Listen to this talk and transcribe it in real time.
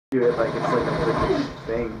do it like it's like a freaking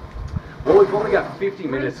thing. Well, we've only got 50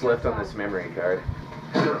 minutes left on this memory card.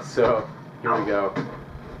 So, here we go.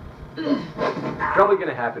 Probably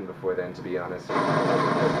gonna happen before then, to be honest.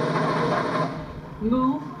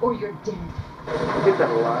 Move or you're dead. I get that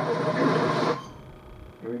a lot.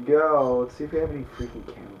 Here we go. Let's see if we have any freaking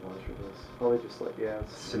camouflage for this. Probably just like, yeah.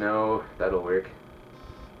 Snow, that'll work.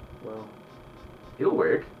 Well, it'll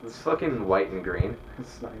work. It's fucking white and green.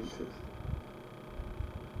 Scientist.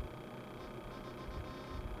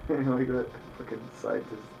 Look at that fucking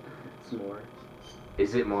scientist. It's more.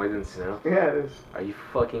 Is it more than snow? Yeah, it is. Are you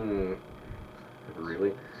fucking...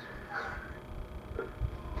 Really?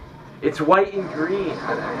 It's white and green!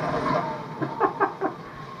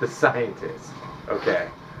 The scientist. Okay.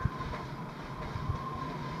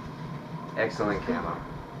 Excellent camo.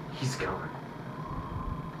 He's gone.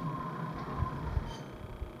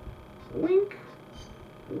 Wink.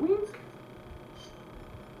 Wink.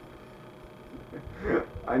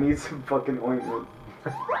 I need some fucking ointment.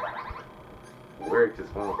 Worked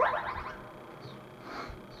as well.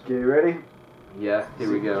 Okay, you ready? Yeah,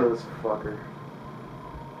 here we go. Kill this fucker.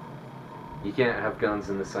 You can't have guns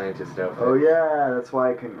in the scientist outfit. Oh yeah, that's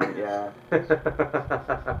why I couldn't. Yeah.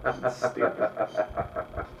 Stupid.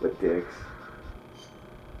 What dicks.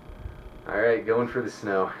 Alright, going for the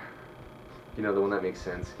snow. You know, the one that makes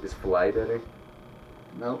sense. Is fly better?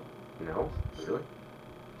 Nope. No? Really?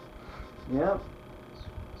 Yep.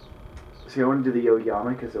 See, I want to do the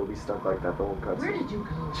Yoyama because it'll be stuck like that the whole cutscene. Where did you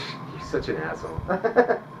go? You're such an asshole.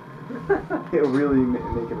 It'll really make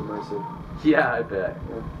it immersive. Yeah, I bet.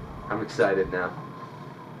 Yeah. I'm excited now.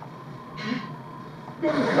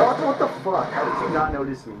 Oh, what the fuck? How did you not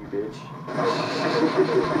notice me, you bitch?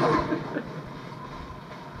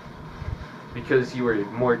 Because you were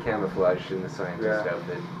more camouflaged in the scientist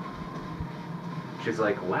outfit. She's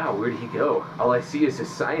like, wow, where'd he go? All I see is a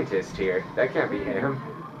scientist here. That can't be him.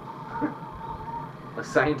 A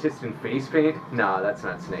scientist in face paint? Nah, that's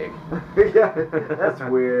not Snake. Yeah, that's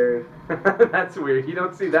weird. That's weird. You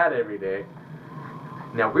don't see that every day.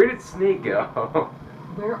 Now, where did Snake go?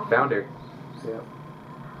 Where are Found her. Yep.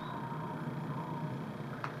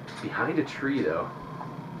 Behind a tree, though.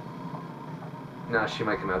 Nah, she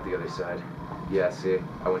might come out the other side. Yeah, see?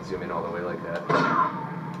 I wouldn't zoom in all the way like that.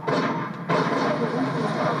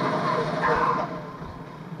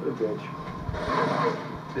 What a bitch.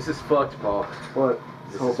 This is fucked, Paul. What?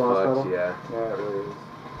 This whole is boss fucked, battle? yeah. Yeah, it really is.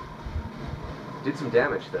 Did some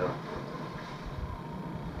damage, though.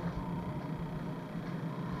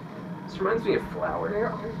 This reminds me of flower. Where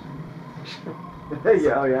are you?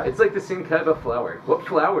 Yeah, oh yeah. It's like the same kind of flower. What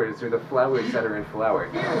flowers are the flowers that are in flower?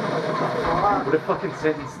 What a fucking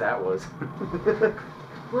sentence that was.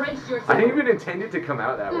 Brace yourself. I didn't even intend it to come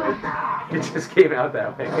out that way. It just came out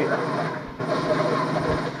that way.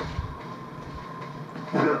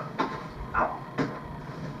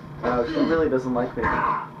 She really doesn't like me.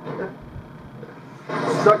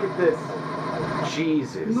 Suck at this.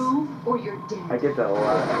 Jesus. Move or you're dead. I get that a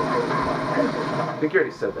lot. I think you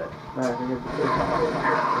already said that. No,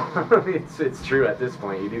 I think It's true at this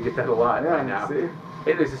point. You do get that a lot yeah, right now. see?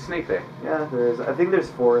 Hey, there's a snake there. Yeah, there is. I think there's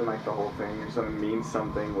 4 in like the whole thing, or something means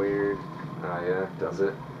something weird. Oh yeah, does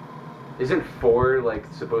it? Isn't 4 like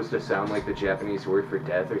supposed to sound like the Japanese word for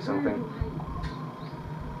death or something?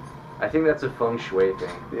 I think that's a feng shui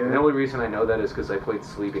thing. Yeah. The only reason I know that is because I played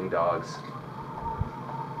Sleeping Dogs.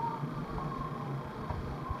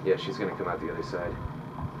 Yeah, she's gonna come out the other side.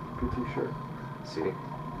 Good t-shirt. See?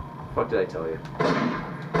 What did I tell you?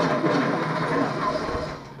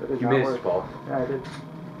 You not missed, work. Paul. Yeah, I did.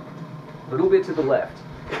 A little bit to the left.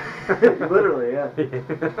 Literally, yeah.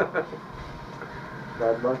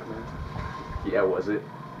 Bad luck, man. Yeah, was it?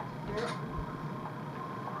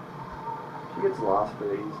 She gets lost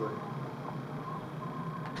pretty easily.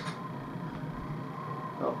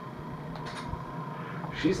 Oh.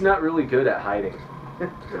 She's not really good at hiding.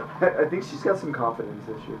 I think she's got some confidence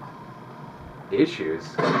issues.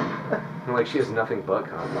 Issues? Like she has nothing but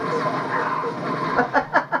confidence.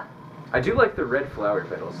 I do like the red flower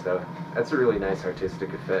petals, though. That's a really nice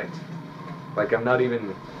artistic effect. Like, I'm not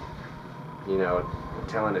even, you know,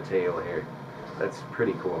 telling a tale here. That's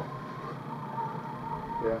pretty cool.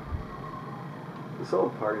 Yeah. This whole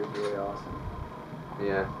part is really awesome.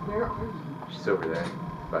 Yeah. Where are you? She's over there,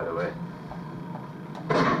 by the way.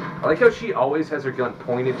 I like how she always has her gun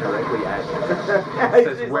pointed directly at you.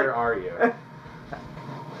 It says, where like, are you?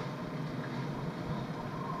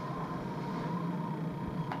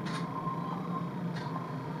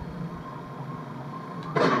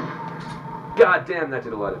 God damn, that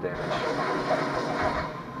did a lot of damage.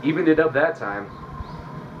 Evened it up that time.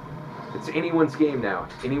 The It's anyone's game now.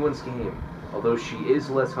 Anyone's game. Although she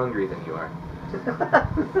is less hungry than you are.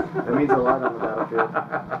 That means a lot on the battlefield.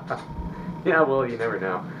 Yeah, well, you never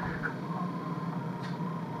know.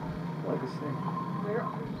 Like a snake. Where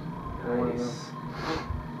are you? Nice.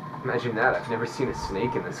 Imagine that. I've never seen a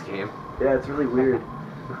snake in this game. Yeah, it's really weird.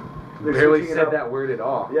 They're Barely switching it said up. that word at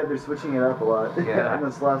all. Yeah, they're switching it up a lot. Yeah. In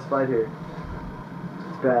this last fight here.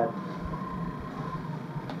 It's bad.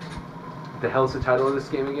 The hell's the title of this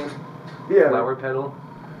game again? Yeah. Flower Petal?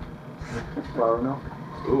 Flower milk.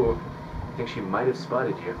 Ooh, I think she might have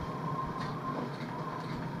spotted you.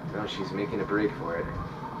 No, she's making a break for it.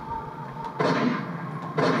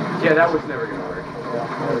 Yeah, that was never gonna work.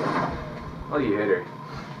 Yeah. Oh, you hit her.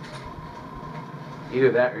 Either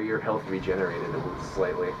that or your health regenerated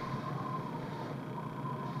slightly.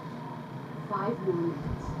 5 more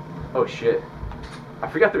minutes. Oh shit. I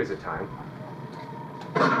forgot there was a time.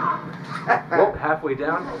 Well, halfway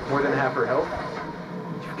down, more than half her health.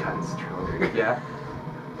 You've gotten stronger. Yeah.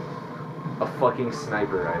 A fucking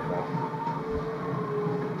sniper rifle.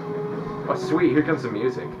 Oh sweet, here comes the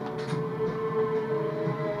music.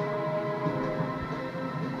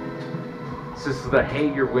 This is the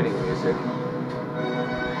hey, you're winning music.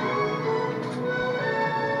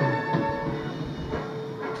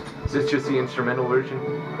 Is this just the instrumental version?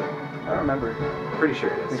 I don't remember. Pretty sure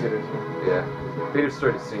it I is. think it is. Yeah. They'd have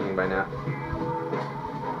started singing by now.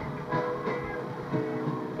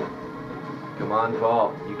 Come on,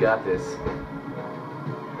 Paul. You got this.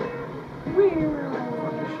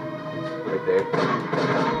 Right there.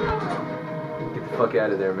 Get the fuck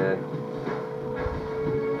out of there, man.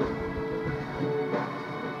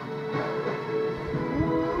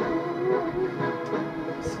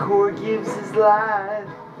 Score gives his life,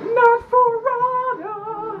 Not for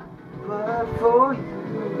honor, but for you.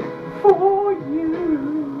 for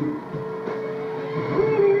you.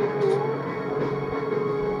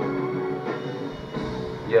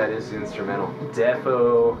 Yeah, it is the instrumental.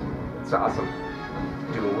 Defo. It's awesome.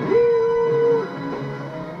 Doing.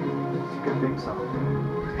 It's a good theme song.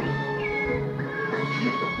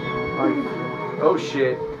 Oh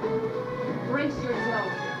shit. Brace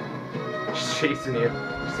yourself. She's chasing you.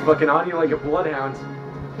 She's fucking on you like a bloodhound.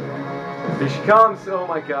 Here she comes. Oh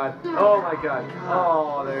my god. Oh my god.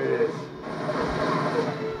 Oh, there it is.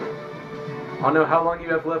 I don't know how long you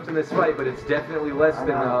have left in this fight, but it's definitely less than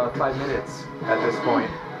 5 minutes at this point.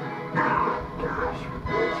 Gosh.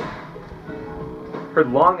 Her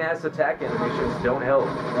long-ass attack animations don't help.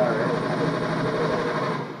 Alright.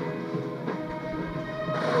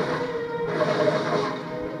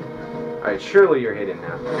 Alright, surely you're hidden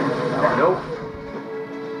now. Nope.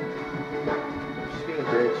 She's being a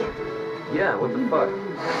bitch. Yeah, what the fuck?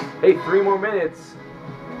 Hey, 3 more minutes.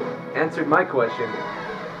 Answered my question.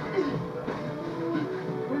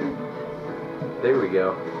 There we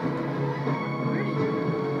go.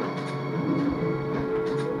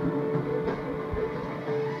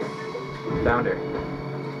 Found her.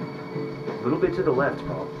 A little bit to the left,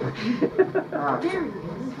 Paul. There he is.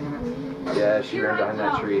 Yeah, she ran behind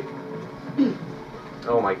that tree.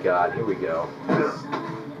 Oh my god, here we go.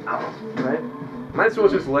 Right? Might as well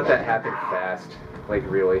just let that happen fast. Like,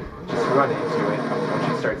 really. Just run into it when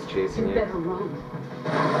she starts chasing You you. better run.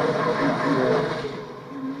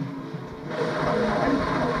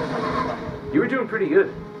 You were doing pretty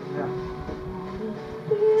good. Yeah.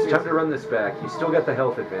 It's time to run this back. You still got the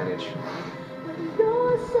health advantage.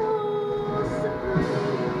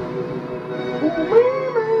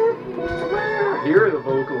 Here are the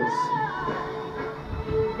vocals.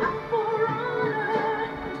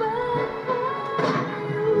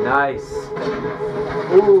 Nice.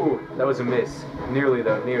 Ooh, that was a miss. Nearly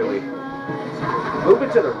though, nearly. A little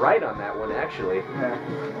bit to the right on that one, actually. Yeah.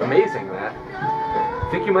 Amazing that. I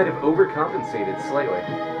think you might have overcompensated slightly.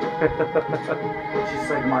 Just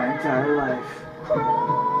like my entire life.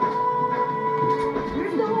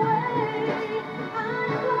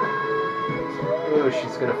 Oh,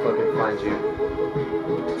 she's gonna fucking find you.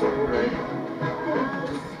 Right.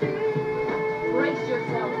 Brace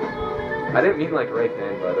yourself. I didn't mean like right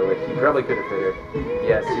then, by the way. You probably could have hit her.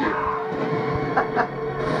 Yes, you.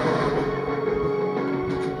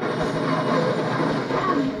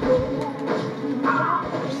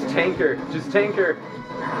 Just tank her. Just tank her.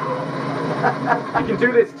 You can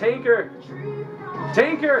do this. Tank her.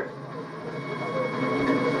 Tank her.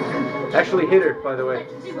 Actually hit her, by the way.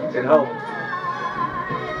 It helped.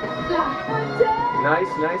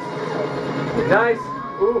 Nice, nice. Nice.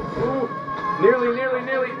 Ooh, ooh. Nearly, nearly,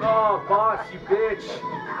 nearly. Oh, boss, you bitch.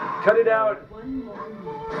 Cut it out. One more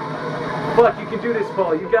minute. Fuck, you can do this,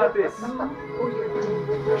 Paul. You got this. Or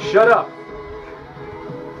you're dead. Shut up.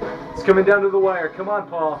 It's coming down to the wire. Come on,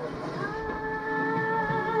 Paul.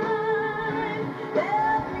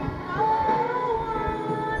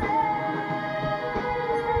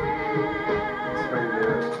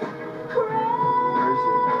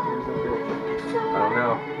 I don't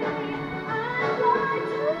know.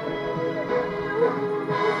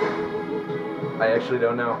 I actually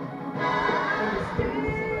don't know.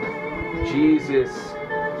 Jesus.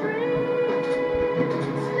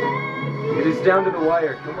 It is down to the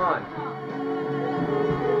wire. Come on.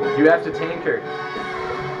 You have to tank her.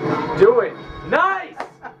 Do it. Nice!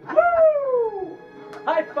 Woo!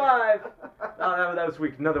 High five! Oh, that was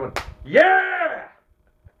weak. Another one. Yeah!